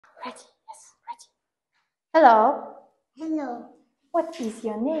Ready? Yes, ready. Hello. Hello, What is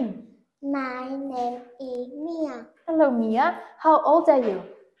your name? my name is Mia. Hello, Mia. How old are you?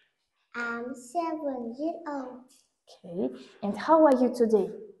 I'm 7 years old. Okay. And how are you today?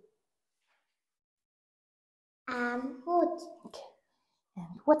 I'm good. Okay. And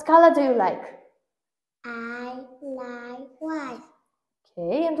what color do you like? I like white.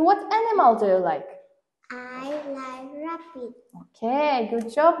 Okay. And what animal do you like? I like rabbit. Okay.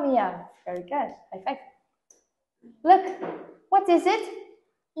 Good job, Mia. Very good. High five. Look. What is it?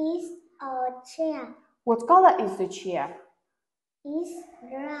 It's a chair. What color is the chair? It's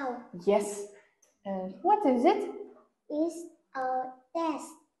round. Yes. And what is it? It's a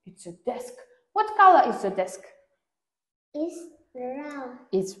desk. It's a desk. What color is the desk? It's round.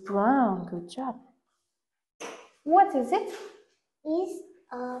 It's brown. Good job. What is it? It's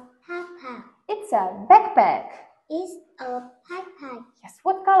a backpack. It's a backpack. It's a backpack. Yes.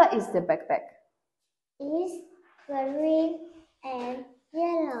 What color is the backpack? It's green and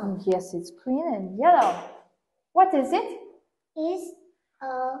yellow. Yes, it's green and yellow. What is it? It's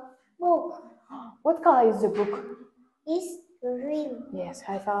a book. What color is the book? It's green. Yes,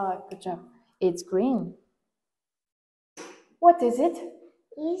 high five. Good job. It's green. What is it?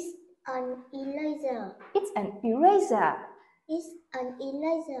 It's an eraser. It's an eraser. It's an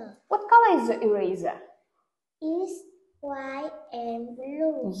eraser. What color is the eraser? It's white and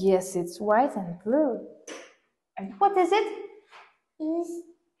blue. Yes, it's white and blue. And what is it? It's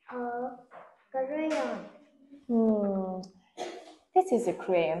a crayon. This is a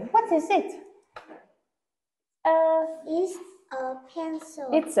crayon. What is it? It's a pencil.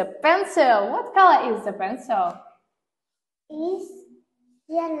 It's a pencil. What color is the pencil? It's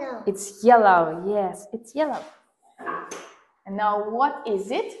yellow. It's yellow. Yes, it's yellow. And now what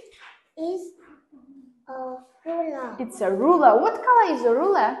is it? It's a ruler. It's a ruler. What color is the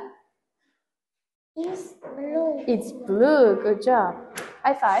ruler? It's blue. It's blue. Good job.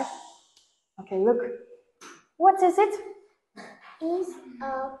 High five. Okay, look. What is it? It's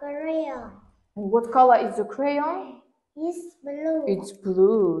a crayon. And what color is the crayon? It's blue. It's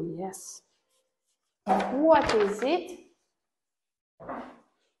blue. Yes. And what is it?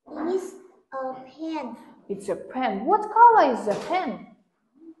 It's a pen. It's a pen. What color is the pen?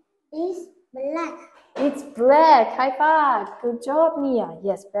 It's black. It's black. High five. Good job, Mia.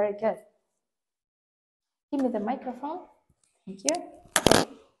 Yes, very good. Give me the microphone. Thank you.